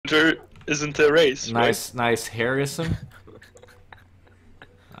isn't a race, Nice, nice heroism.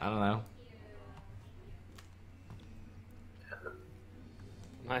 I don't know.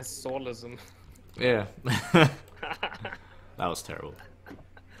 Nice soulism. Yeah. That was terrible.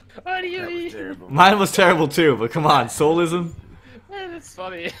 What do you That was mean? terrible. Mine was terrible too, but come on, soulism? That's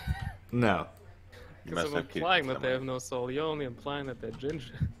funny. No. You Because must I'm have killed implying that they someone. have no soul. You're only implying that they're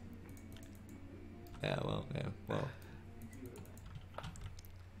ginger. Yeah, well.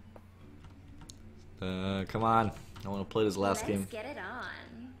 Come on. I want to play this last game. Let's get it on.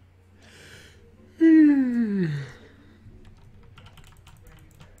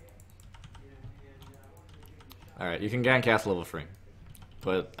 Alright, you can gank Cath level 3.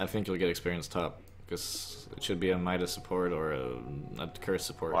 But I think you'll get experience top. Because it should be a Midas support or a curse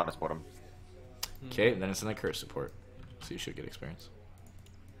support. Honest bottom. Okay, then it's in a curse support. So you should get experience.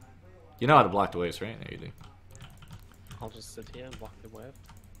 You know how to block the waves, right? Yeah, you do. I'll just sit here and block the wave.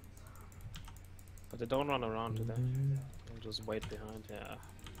 But they don't run around, do they? They'll just wait behind, yeah.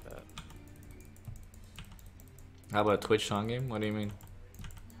 How about a Twitch HoN game? What do you mean?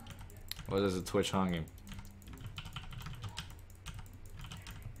 What is a Twitch HoN game?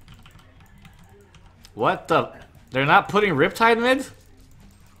 What the? They're not putting Riptide mid?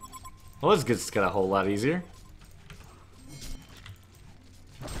 Well, this gets a whole lot easier.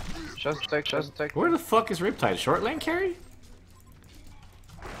 Just take. Where the fuck is Riptide? Short lane carry?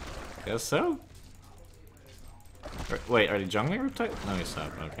 Guess so. Wait, are they jungling Riptide? No, he's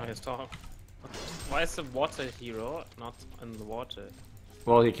not. Okay. Nice talk. Why is the water hero not in the water?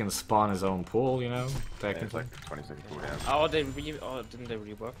 Well, he can spawn his own pool, you know, Yeah, it's technically. like 20 second cooldown. Oh, didn't they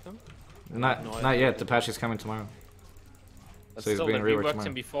rework them? Not yet. The patch is coming tomorrow. But So he's still, being they reworked reworked tomorrow.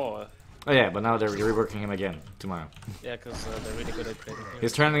 him before. Oh yeah, but now they're reworking him again tomorrow. Yeah, because they're really good at creating heroes.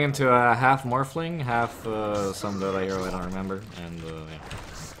 He's turning into a half Morphling, half some other hero I don't remember, and yeah,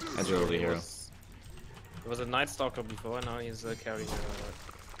 agility hero. He was a Night Stalker before, and now he's a carry hero.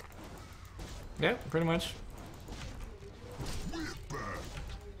 Yeah, pretty much.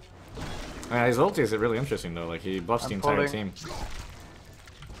 His ulti is really interesting though. Like he buffs the entire pulling. team.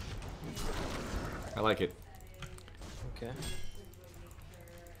 I like it. Okay.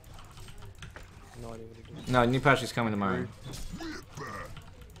 No idea what he does. No, new patch is coming tomorrow.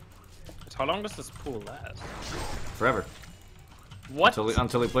 But how long does this pool last? Forever. What?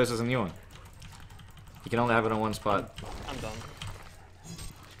 Until he places a new one. You can only have it on one spot. I'm done.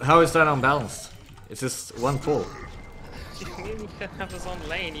 How is that unbalanced? It's just one pool. You can have his own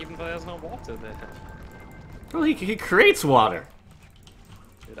lane even though there's no water there. Well, he creates water.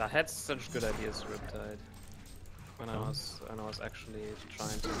 Dude, I had such good ideas for Riptide when I was actually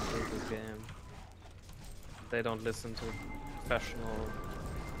trying to improve this game. They don't listen to professional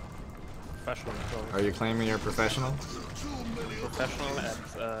pros. Are you claiming you're a professional? Professional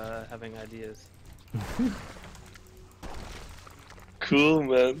at having ideas. Cool,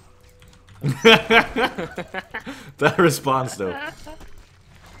 man. That response though.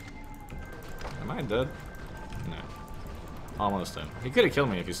 Am I dead? No. Almost dead. He could have killed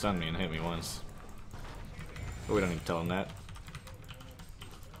me if he stunned me and hit me once. But we don't need to tell him that.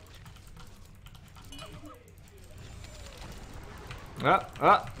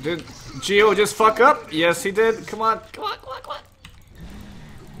 Did Geo just fuck up? Yes, he did. Come on.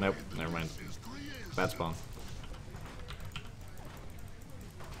 Nope, never mind. Bad spawn.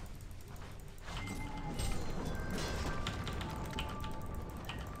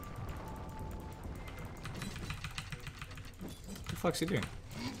 What the fuck's he doing?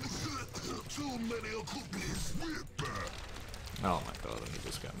 Oh my god, I need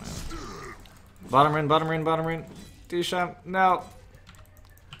this guy, man. Bottom ring. D-Sham, no.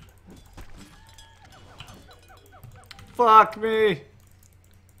 Fuck me.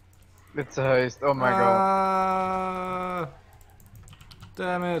 It's a heist. Oh my god.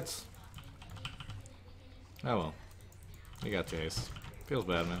 Damn it. Oh well. You got the ace. Feels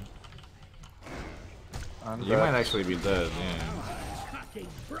bad, man. I'm You dead. might actually be dead, yeah.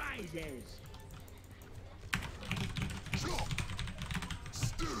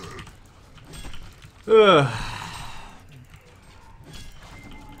 Ugh.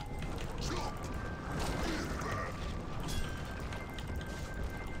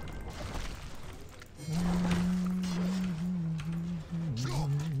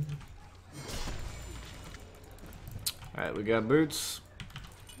 Alright, we got boots.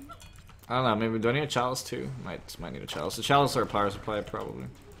 I don't know, maybe do I need a chalice too? Might need a chalice. The chalice or a power supply probably.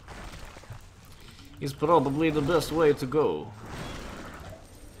 Is probably the best way to go.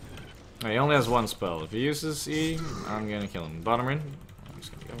 He only has one spell. If he uses E, I'm gonna kill him. Bottom ring? I'm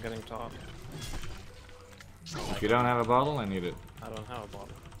just gonna I'm getting top. If you don't have a bottle, I need it. I don't have a bottle.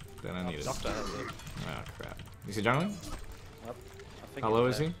 Then I need it. Doctor has it. Oh crap. Is he jungling? Yep. I think How low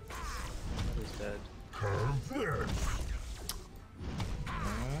he's is he? dead. He's dead.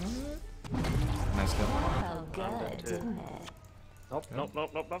 Nice kill. Oh, good, didn't it? Nope, nope, nope,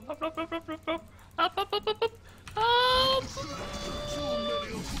 nope, nope, nope, nope, nope, nope, nope, nope. Help, help, help, help, help. Help!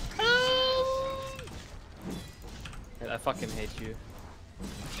 Help! I fucking hate you.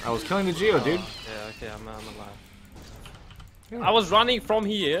 I was killing the Geo, dude. Yeah, okay, I'm alive. Yeah. I was running from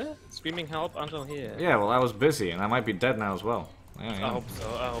here, screaming help until here. Yeah, well, I was busy, and I might be dead now as well. Yeah, I yeah. hope so.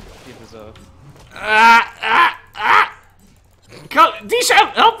 I hope you deserve. Go, D-Sham,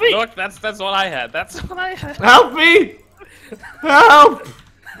 help me! Look, that's what I had. That's what I had. Help me! Help!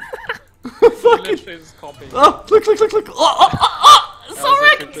 Fucking... Literally just copying. Oh, look! So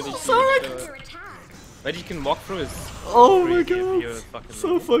wrecked! So wrecked! But you can walk through his. Oh my if you're god! fucking So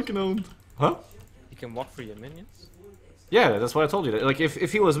minions. fucking owned. Huh? You can walk through your minions. Yeah, that's what I told you. Like,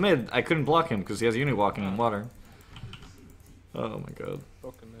 if he was mid, I couldn't block him because he has Uni walking in water. Oh my god.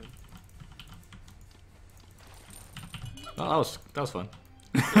 Broken man. Oh, that was fun.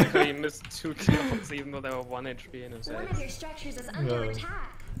 He missed 2 kills even though they were 1 HP in his One head. of your structures is under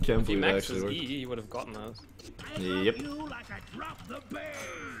attack. Can't If he believe it maxes actually worked. E, he would have gotten us. Yep.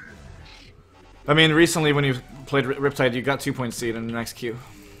 I mean, recently when you played Riptide, you got 2 point seed in the next queue.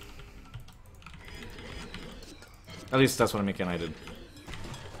 At least that's what Mickey and I did.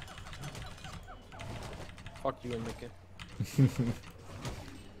 Fuck you and Mickey.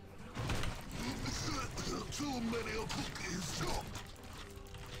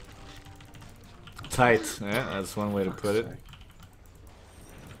 Tight. Yeah, that's one way to put it.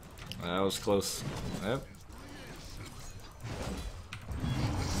 That was close. Yep.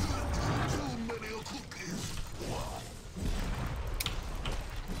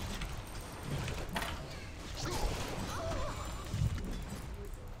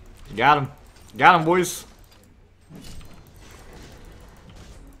 Got him. Got him, boys.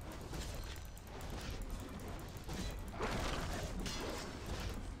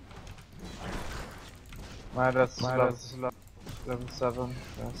 Minus level 7.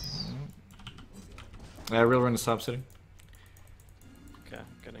 Yes. Yeah, real run is top city. Okay, I'm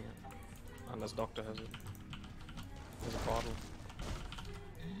getting it. Unless Doctor has it. There's a bottle.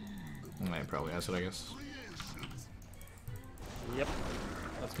 Yeah, he probably has it, I guess. Yep.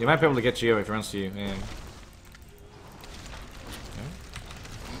 That's You might be able to get Geo if he runs to you. Yeah.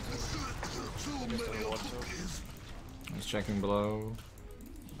 just don't know what to. He's checking below.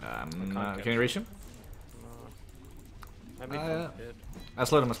 catch Can you reach him? No. Maybe Yeah. did. I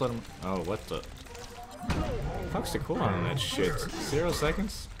slowed him, I slowed him. Oh, what the? Fuck's the cooldown on that shit? 0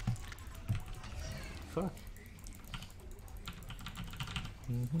 seconds? Fuck.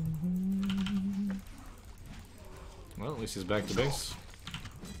 Well, at least he's back to base.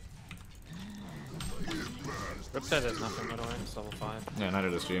 Riptide has nothing by the way, it's level 5. Yeah, neither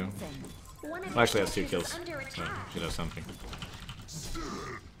does you. One of Well, actually, your that's 2 kills. structures is under So attack. she does something.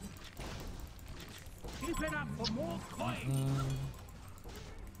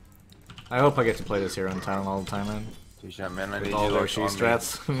 I hope I get to play this here on time all the time, man. T-Sham, man, I With need all you their like she on me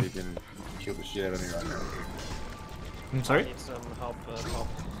strats. so you can kill the shit out of me right now. I'm I sorry? need some help top.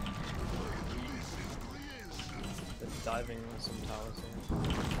 It's diving on some towers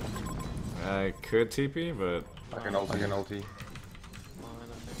here. I could TP, but I can ulti. Mine, I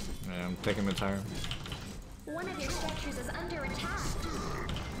think. yeah, I'm taking the tire. One of your structures is under attack.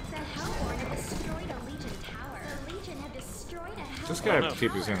 The Hellborn have destroyed a Legion tower. The Legion have destroyed a Hellborn. This guy no.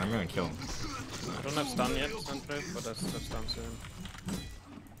 TP's in, I'm gonna kill him. I don't have stun yet, Suntrip, but that's stun soon.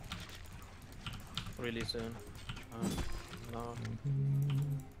 Really soon. No.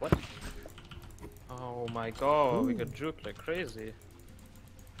 What? Oh my god, we got juked like crazy.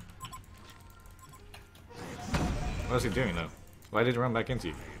 What is he doing though? Why did he run back into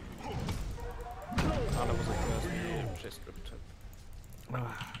you? Oh, that was a first chest Riptide.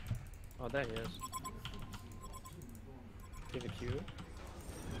 Oh, there he is. Give a Q.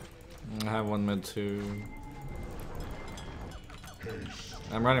 I have one mid too.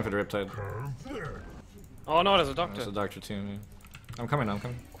 I'm running for the Riptide. Oh no, there's a doctor. There's a doctor too. Yeah. I'm coming, I'm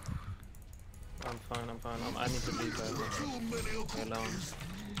coming. I'm fine. I need to leave that. Stay alone.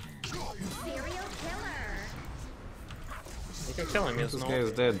 Serial killer. You can kill him, he has This no guy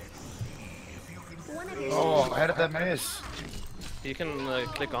is dead. One of your Oh, how did that miss? You can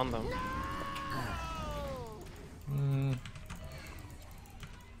click on them.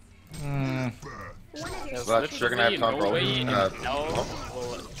 one of your There's Zlapped, you're gonna have literally time no for way in all- hell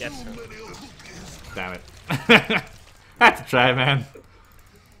will get him. Damn it. I had to try, man.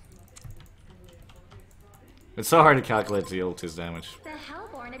 It's so hard to calculate the ulti's damage. The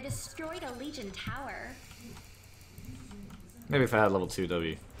Hellborn have have destroyed a Legion tower. Maybe if I had level 2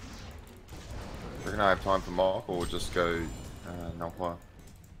 W. We're gonna have time for mock, or we'll just go non-fire.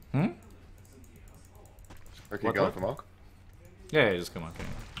 Hmm? Okay, What, going what? for mock. Yeah, just come on. Okay.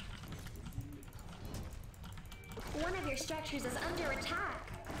 One of your structures is under attack.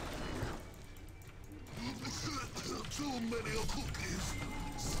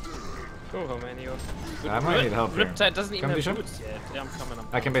 Go home, Anio. I might need help here. Riptide doesn't even Come have Bishop? boots yet. Yeah, I'm coming.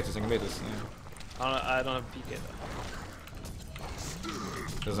 I can bait this, Yeah. I don't have PK though.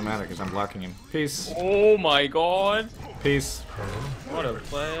 Doesn't matter because I'm blocking him. Peace. Oh my god! Peace. What a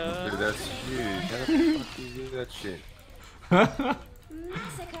player! Dude, that's huge. How the fuck do you do that shit?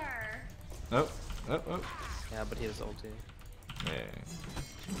 Massacre. Oh. Yeah, but he has ulti. Yeah.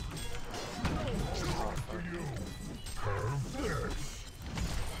 Oh, fuck.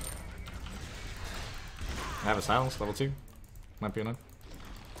 I have a silence, level 2. Might be enough.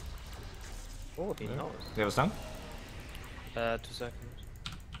 Oh, he knows. Do you have a stun? 2 seconds.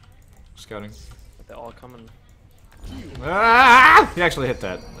 Scouting. But they're all coming. Ah! He actually hit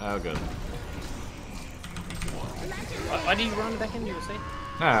that. Oh, good. Why did you run back in, you say?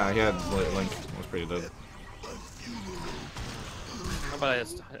 Ah, he had Link. It was pretty dope. How about I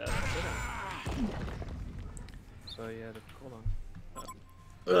just... so yeah, hold on.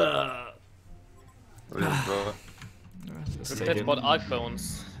 What is it? Just take Riptide it. bought Arc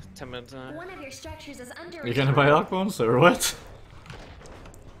Bones. 10 minutes. One of your structures is under You're gonna buy Arc Bones or what?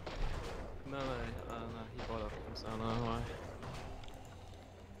 No, he bought Arc Bones. I don't know why.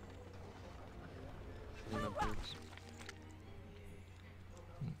 No boots.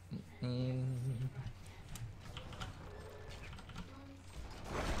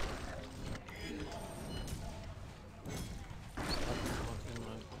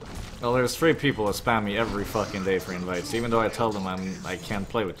 Well, there's 3 people that spam me every fucking day for invites, even though I tell them I can't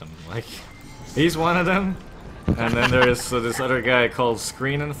play with them. Like, he's one of them, and then there's this other guy called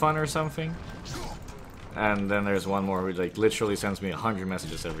Screen and Fun or something, and then there's one more who like literally sends me 100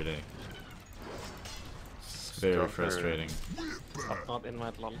 messages every day. It's very frustrating. Not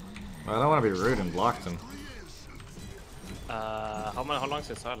invite lol. Well, I don't want to be rude and block them. How long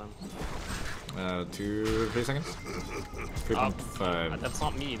is it silent? 2 3 seconds. 3.5. That's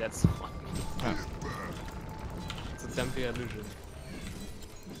not me. That's not me. Yeah. It's a temporary illusion.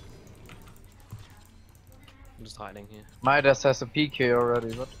 I'm just hiding here. Midas has a PK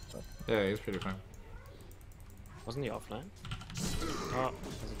already, what the fuck? Yeah, he's pretty fine. Wasn't he offline? Oh,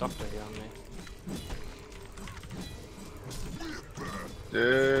 there's a doctor here on me.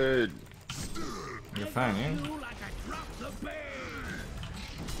 Dude. You're fine, yeah?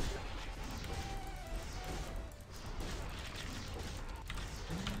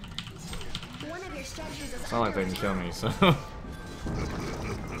 One of your structures is It's not like they can kill me, so...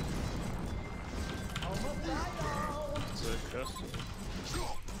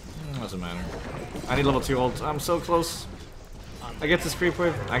 Doesn't matter. I need level 2 ult. I'm so close. I get this creep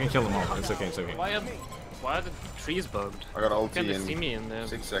wave. I can kill them all. It's okay, it's okay. Why are the trees bugged? I got Can ulti they see in me in there?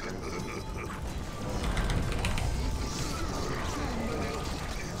 6 seconds.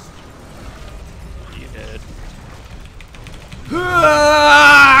 You dead. No!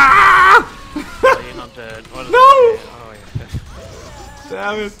 Oh, you're not dead. What is No! Oh, you're dead.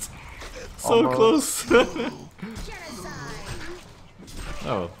 Damn it! So Almost. close. genocide.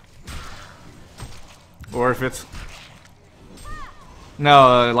 Oh. Worth it.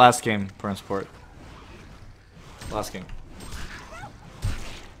 No, last game, Burn Support. Last game.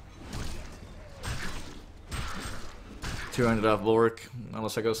 $200 off Bulwark,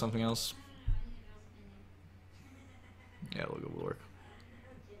 unless I go something else. Yeah, we'll go Bulwark.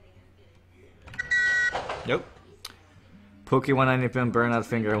 Yep. Pokey 190 pin, burnout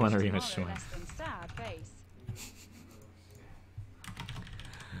finger, I want a rematch to win.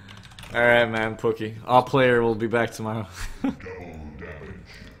 Alright, man, Pookie. All player will be back tomorrow.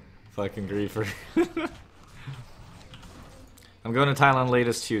 Fucking griefer. I'm going to Thailand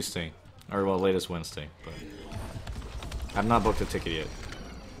latest Tuesday. Or, well, latest Wednesday. But I've not booked a ticket yet.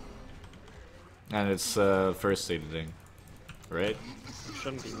 And it's first day today. Right? It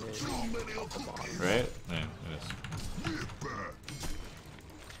shouldn't be me. Right? Yeah, it is.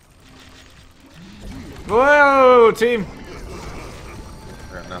 Whoa, team!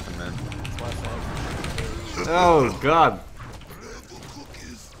 I got nothing, man. Oh god.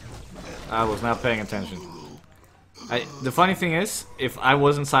 I was not paying attention. The funny thing is, if I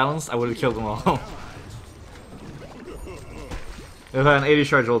wasn't silenced, I would have killed them all. If I had an 80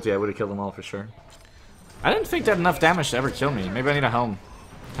 charge ulti, I would have killed them all for sure. I didn't think that enough damage to ever kill me. Maybe I need a helm.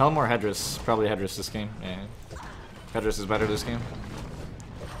 Helm or Headress? Probably Headress this game. Yeah. Headress is better this game.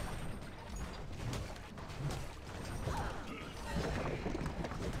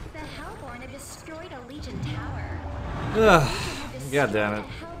 destroyed a Legion tower. God damn it.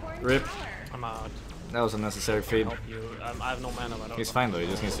 Rip. I'm out. That was a necessary feed. Help you. I have no mana. I don't He's know. fine though, he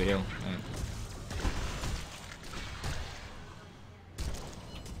just needs to heal. Yeah.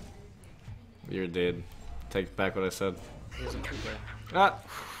 You're dead. Take back what I said. He's a two-player. Ah!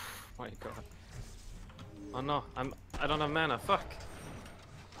 Oh my god. Oh no, I don't have mana. Fuck.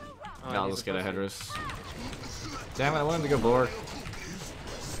 Oh, I'll he's just get a pussy. headrest. Damn it, I wanted to go Boar.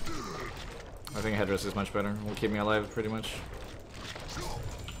 I think headrest is much better. Will keep me alive pretty much.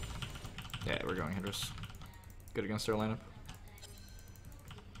 Yeah, we're going headrest. Good against their lineup.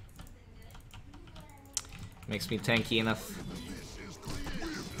 Makes me tanky enough.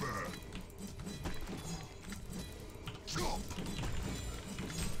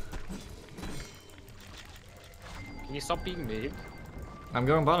 Can you stop being big? I'm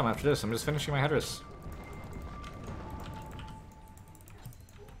going bottom after this. I'm just finishing my headrest.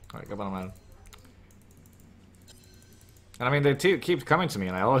 Alright, go bottom out. And I mean, they keep coming to me,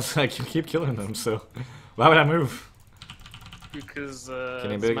 and I always keep killing them, so why would I move? Because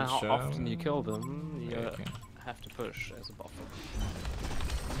Can you no big matter how shot? often you kill them, you Okay. have to push as a buffer.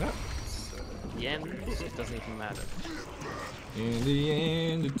 Yeah. So in the end, it doesn't even matter. In the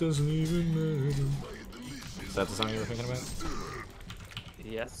end, it doesn't even matter. Is that the song you were thinking about?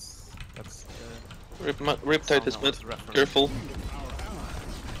 Yes, that's Riptide is song I mid. was referencing. Careful.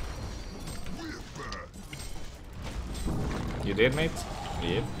 You did, mate?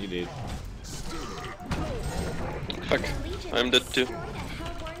 Yep, you did. Fuck. I'm dead too.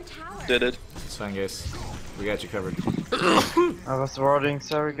 Did it. It's fine, guys. We got you covered. I was warding,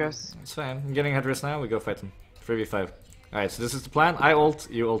 sorry guys. It's fine. I'm getting headrest now. We go fight them. 3v5. Alright, so this is the plan. I ult,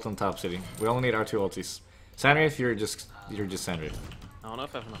 you ult on top city. We only need our 2 ultis. Sandreath, you're just Sandreath. I don't know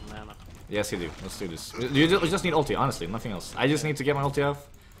if I have enough mana. Yes, you do. Let's do this. You just need ulti, honestly, nothing else. I just need to get my ulti off,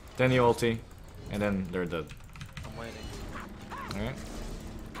 then you ulti, and then they're dead. I'm waiting. Alright.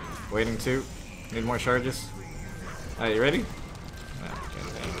 Waiting 2. Need more charges. Alright, you ready? No,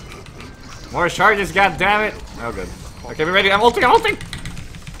 okay. More charges, goddammit! Oh, good. Okay, we ready. I'm ulting, I'm ulting!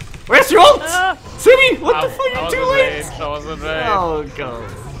 Where's your ult? City! What the fuck? I You're was too in late! range, I was in range. Oh,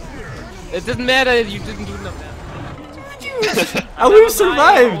 god. It didn't matter, you didn't do enough damage. I would have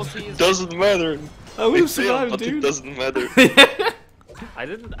survived! Doesn't matter. I would It have failed, survived, but it dude. doesn't matter.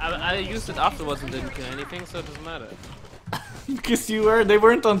 I used it afterwards and didn't kill anything, so it doesn't matter. Because they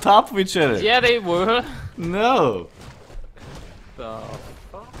weren't on top of each other. Yeah, they were. No. The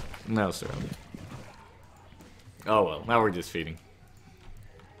fuck? No, sir. Oh well, now we're just feeding.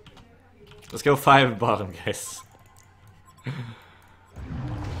 Let's go 5 bottom, guys.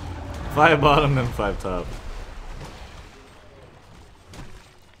 5 bottom, then 5 top.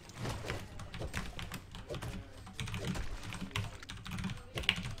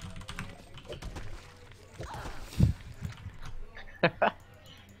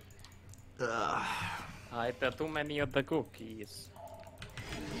 I ate too many of the cookies.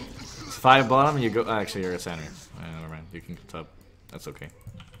 It's 5 bottom, you go. Actually, you're a center. Never mind. You can top. That's okay.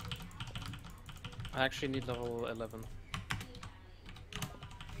 I actually need level 11.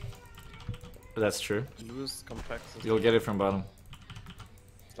 That's true. Lose complexity. You'll get it from bottom.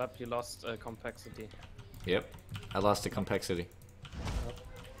 Slap, you lost complexity. Yep. I lost the complexity.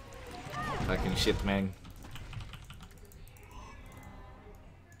 Fucking shit, man.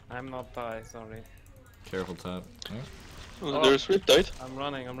 I'm not die, sorry. Careful top. Yeah. Oh, there's Riptide. I'm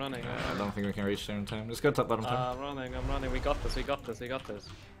running. I don't think we can reach there in time. Let's go top bottom time. I'm running. We got this.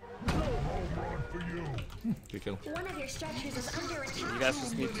 Good kill. One of your structures is under attack. You guys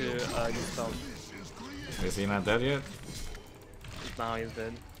just need to use stealth. Is he not dead yet? Now he's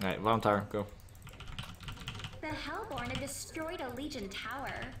dead. Alright, bottom tower, go. The Hellborn have destroyed a Legion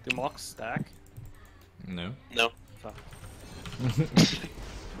tower. Do mocks stack? No. No. Fuck.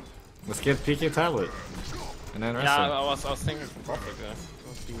 Let's get PK tablet. And then rest Yeah, it. I was thinking for Balphagore. It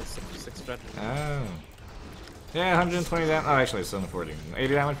must be a 6 strategy. Oh. Yeah, 120 damage. Oh, actually, it's 740.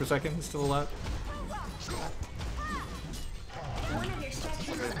 80 damage per second. It's still a lot. One of your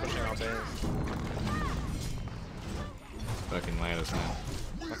structures is Pushing under out attack. there. Fucking light us now.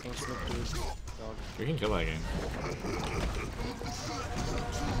 Fucking slip dude. Dog. We can kill that game.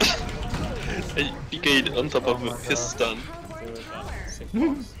 I PK'd on top of his stun. Dude, sick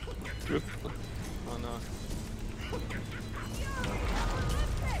Hmm. box. Oh no.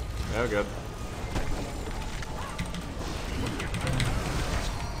 Oh, good.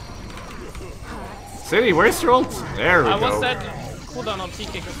 City, where's your ult? There we I go. was that cooldown on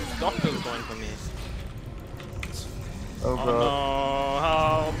TK because the doctor was going for me. Oh Oh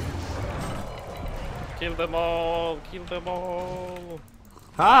god. no, help! Kill them all! Kill them all!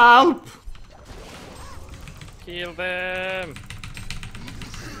 Help! Kill them!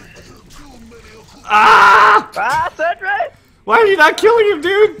 Ah! Ah, Sandra! Why are you not killing him,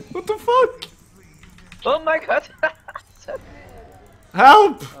 dude? What the fuck? Oh my god!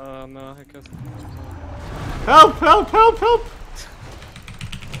 Help! Oh no, I guess. Help! Help! Help! Help!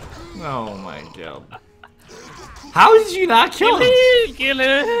 Oh my god. How did you not kill him? Kill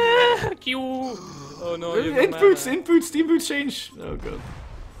him! Q! Oh no, you got Inputs, mana. inputs, steam boot change. Oh god.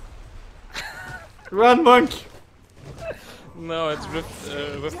 Run, monk! No, it's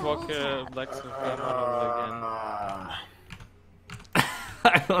Riftwalk Blacksmith again.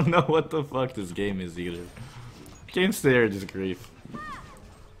 I don't know what the fuck this game is either. Game's there, just grief.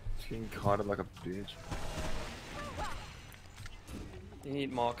 Being carded like a bitch. You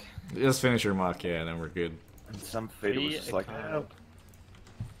need Mark. Just finish your mock, yeah, and then we're good. And some fate was just like, help.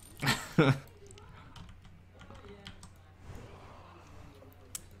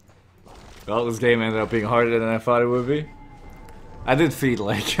 Well, this game ended up being harder than I thought it would be. I did feed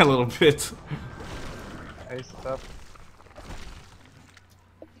like a little bit. Hey, stop.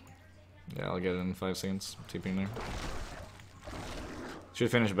 Yeah, I'll get it in 5 seconds. TPing there.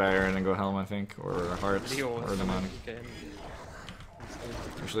 Should finish barrier and then go helm, I think, or hearts, Leo or demonic. game.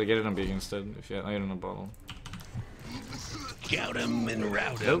 Actually, get it on beacon instead. If you I don't know bottle. Count 'em and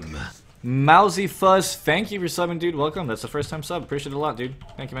route 'em. Mousy Fuzz, thank you for subbing, dude. Welcome. That's the first time sub. Appreciate it a lot, dude.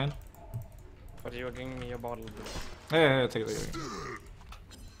 Thank you, man. But you were giving me a bottle. Yeah, take it.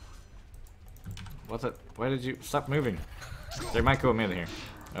 What the? Why did you stop moving? There might go a minute here.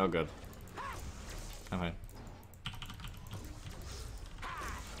 Oh, good. I'm fine.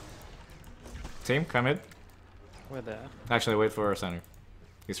 Team, come in. We're there. Actually, wait for our center.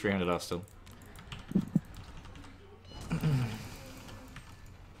 He's 300 off still.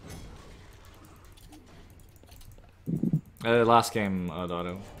 Last game,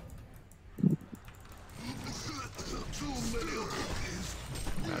 Dotto.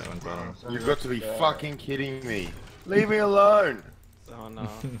 You've got to be fucking kidding me. Leave me alone. Oh no.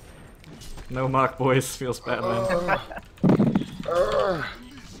 No mock boys, feels bad, man.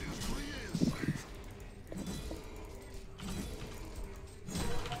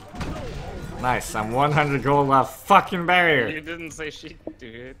 Nice, I'm 100 gold off fucking barrier. You didn't say shit,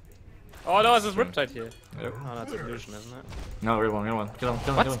 dude. Oh no, it's this Riptide here. Yep. Oh, that's illusion, isn't it? No, real one, real one. Kill him,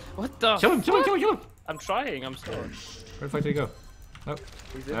 kill him, What? kill him. What the? Kill him, kill him, kill him, kill him. I'm trying, I'm scared. Where the fuck did he go? Oh,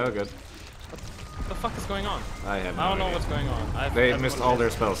 oh good. What the fuck is going on? I have no I don't know idea. what's going on. They missed all their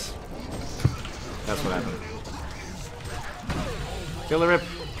spells. That's what happened. Kill the rip.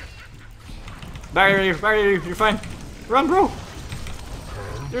 Barrier, barrier, you're fine. Run, bro.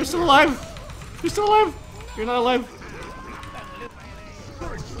 You're still alive. You're still alive. You're not alive.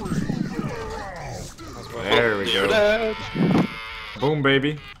 There we go. Boom,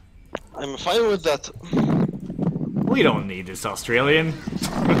 baby. I'm fine with that. We don't need this Australian.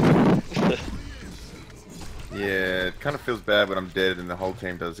 Yeah, it kind of feels bad when I'm dead and the whole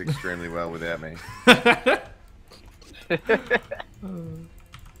team does extremely well without me.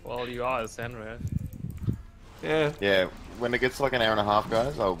 Well, you are a Sandra. Yeah. Yeah, when it gets like an hour and a half,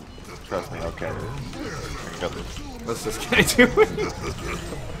 guys, I'll trust me. Okay, I got this. What's this guy doing?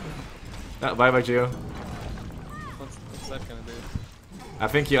 Bye bye, Geo. What's that gonna do? I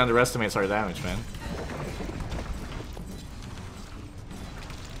think he underestimates our damage, man.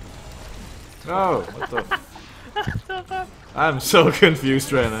 Oh, what the? I'm so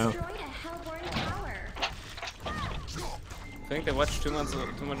confused right now. Destroyed a hellborn tower. I think they watched too much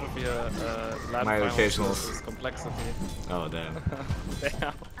of your lab My violence occasionals. versus complexity. Oh damn. Damn.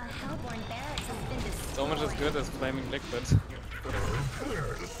 A hellborn barracks has been destroyed. So much as good as flaming liquid.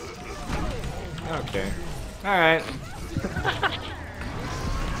 Okay. All right.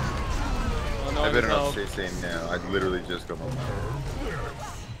 Oh no, I better not help. say saying now. I literally just got my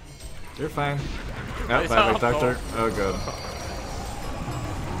You're fine. Oh, Please bye bye, help, doctor. Oh god.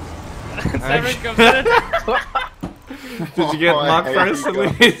 Severin comes in. Did you get Oh, I mocked hate first you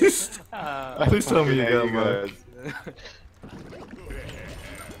at least? Ah, Please tell me you got Hey, mocked. guys.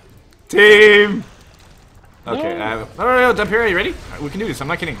 Team. Okay. No, dump here. Are you ready? We can do this. I'm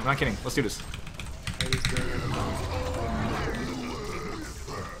not kidding. I'm not kidding. Let's do this.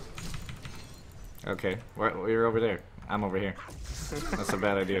 Okay. You're over there. I'm over here. That's a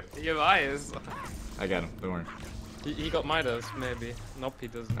bad idea. you have eyes. I got him. Don't worry. He got Midas, maybe. Nope, he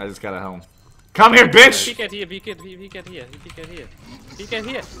doesn't. I just got a helm. Come here, bitch! Peek at here, peek at here, peek at here, peek at here. Peek at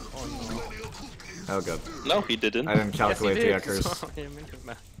here! Oh no. Oh god. No, he didn't. I didn't calculate the yes, he did. echoes. Yeah, Minion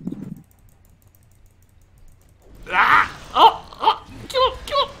Man. Ah! Oh! Kill him!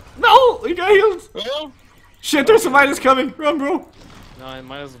 Kill him! No! He got healed! Oh, Shit, there's some Midas coming! Run, bro! No,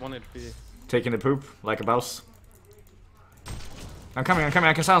 Midas is 1 HP. Taking the poop like a mouse. I'm coming,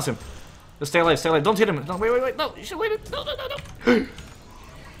 I can silence him. Just stay alive, don't hit him. No, wait, no, you should wait. No.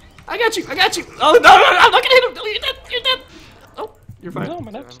 I got you. Oh, no, I'm not gonna hit him. No, you're dead. Oh, you're fine. No,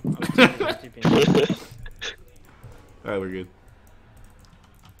 my Alright, we're good.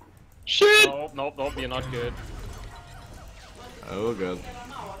 Shit! Nope, you're not good. Oh, god.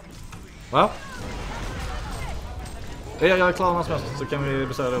 Well. Ja, jag är klar med smält, så kan vi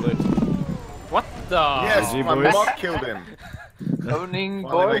besöka det lite. What the? Yes, GG, my boys. mock killed him. Owning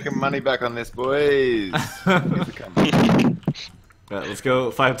Finally boy. making money back on this, boys. Here's the comeback. Yeah, let's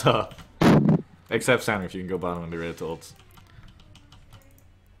go 5 top. Except Sam, if you can go bottom and be ready to ult.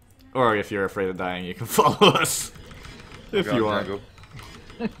 Or if you're afraid of dying, you can follow us. If Go you on, want. jungle.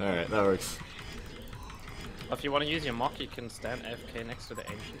 Alright, that works. If you want to use your mock, you can stand AFK next to the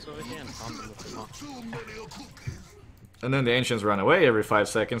ancients over here and farm them with the mock. And then the ancients run away every 5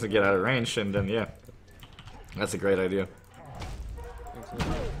 seconds to get out of range, and then yeah. That's a great idea.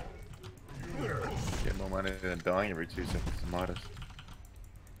 Get more money than dying every 2 seconds to Midas.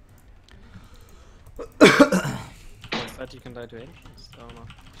 Instead, you can die to ancients. I don't know.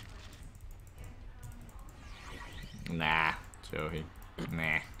 Nah, Joey.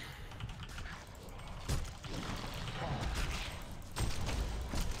 Nah.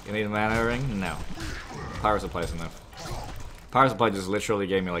 You need a mana ring? No. Power supply's enough. Power supply just literally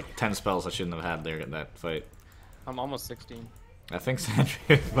gave me like 10 spells I shouldn't have had there in that fight. I'm almost 16. I think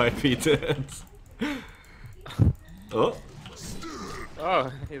Sandra might be dead. Oh.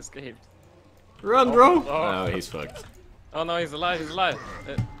 Oh, he escaped. Run, bro! Oh. Oh, he's fucked. Oh no, he's alive,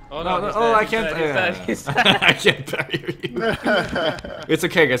 oh No, no, he's oh, dead, I he's can't. dead, he's dead. I can't bury you. It's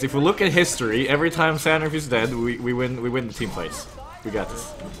okay, guys. If we look at history, every time Sandra is dead, we win. We win the team fights. We got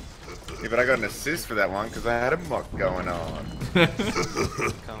this. Yeah, but I got an assist for that one because I had a mock going on. Come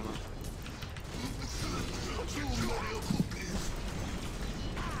on.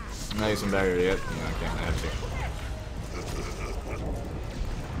 Not using barrier yet. No, I can't. I have to.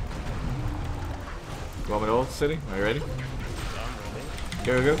 You want me to ult, City? Are you ready?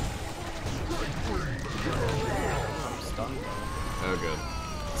 Go, go. I'm stunned. Oh, good.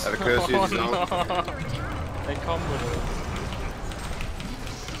 Had a curse Oh, use no. They come with it.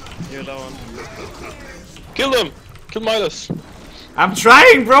 You're alone. Kill him! Kill Midas! I'm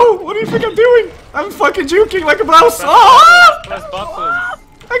trying, bro! What do you think I'm doing? I'm fucking juking like a mouse! Oh! Press buttons.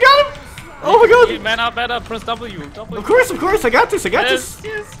 I got him! Oh my god! Man up better, press W. W. Of course, I got this, Yes.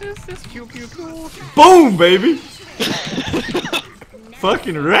 Q. Boom, baby!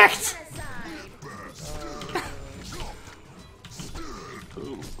 Fucking wrecked!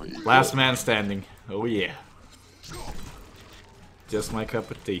 Last man standing. Oh yeah. Just my cup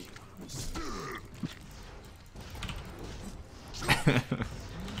of tea.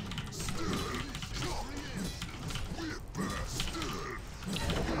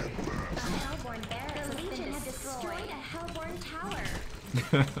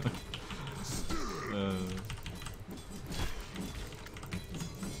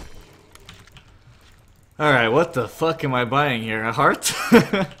 Alright, what the fuck am I buying here? A heart?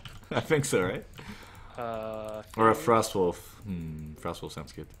 I think so, right? Or a Frostwolf. Frostwolf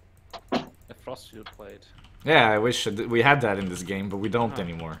sounds good. A Frostfield plate. Yeah, I wish we had that in this game, but we don't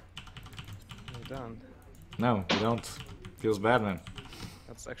anymore. You don't. No, we don't. Feels bad, man.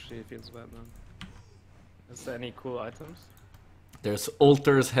 That's actually feels bad, man. Is there any cool items? There's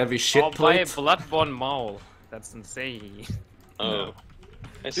Alter's heavy shit Buy a plate. Bloodborne Maul. That's insane. Oh.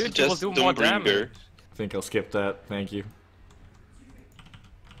 I Dude, suggest you will do more Doombringer. damage. I think I'll skip that, thank you.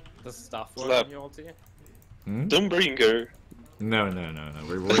 Does stuff work Slap. on your ulti? Doombringer. No,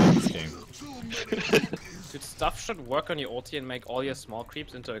 we're winning this game. Dude, stuff should work on your ulti and make all your small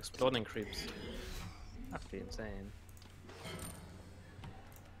creeps into exploding creeps. That'd be insane.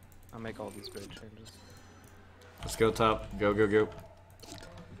 I'll make all these great changes. Let's go top. Go, go, go.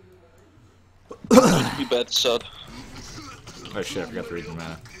 Be bad shot. Oh shit, I forgot to read the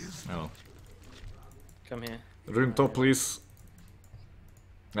mana. Oh. Come here. Room top, please.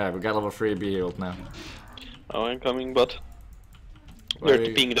 Alright, we got level 3 B ult now. Oh, I'm coming, but Why-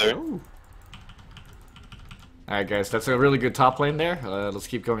 you're being there. Alright guys, that's a really good top lane there. Let's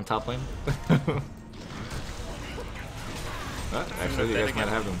keep going top lane. Actually, you guys might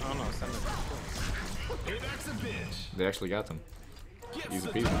have them. Oh no, send it. They actually got them. Easy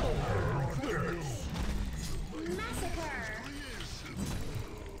peasy.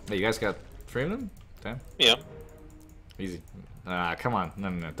 Hey, you guys got 3 of them? 10? Yeah. Easy. Ah, come on. No.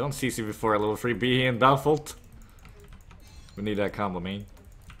 Don't CC before a level 3 B and Balphagore. We need that combo, man.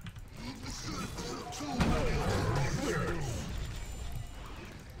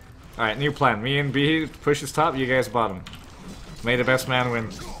 Alright, new plan. Me and B pushes top, you guys bottom. May the best man win.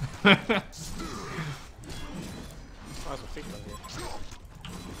 Oh, there's a Fickle here.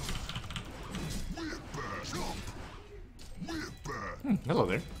 Hello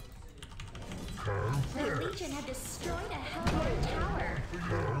there. The Legion have destroyed a Hellborn tower.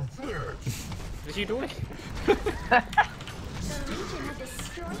 What is he doing? The Legion have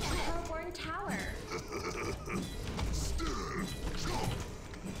destroyed a Hellborn tower.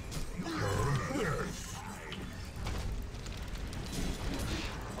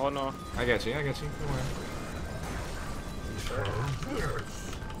 Oh no. I got you, Don't worry.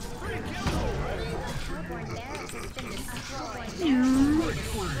 Hellborn barracks has been destroyed.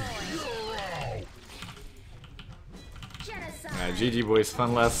 Genocide. Alright, GG boys,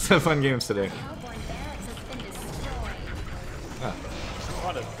 fun games today. Hellborn barracks has been destroyed. Ah,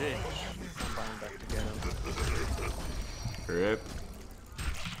 What a bitch. I'm buying back together. rip.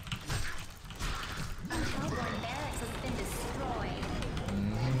 A Hellborn barracks has been destroyed.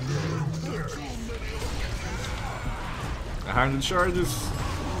 100 charges.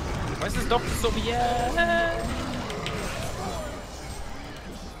 Why is this doctor so yeah?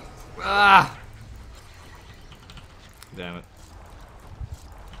 Ah! Damn it.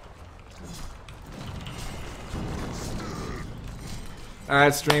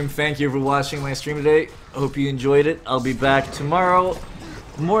 Alright, stream, thank you for watching my stream today. Hope you enjoyed it. I'll be back tomorrow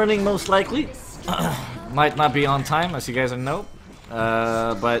morning, most likely. Might not be on time, as you guys know.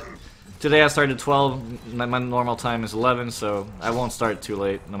 But today I started at 12. My normal time is 11, so I won't start too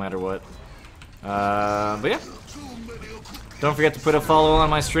late, no matter what. But yeah. Don't forget to put a follow on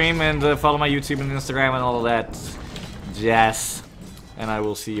my stream and follow my YouTube and Instagram and all of that jazz. And I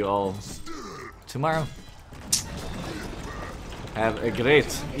will see you all tomorrow. Have a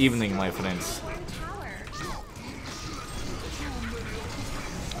great evening, my friends.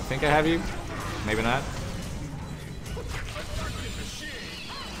 I think I have you. Maybe not.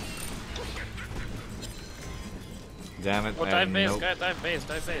 Damn it. Oh, I dive have base, no- guy, dive base,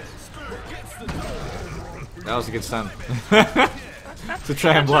 dive base. That was a good stun. To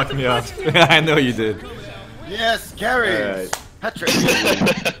try and block me off. I know you did. Yes, carry! Alright. Hat-trick!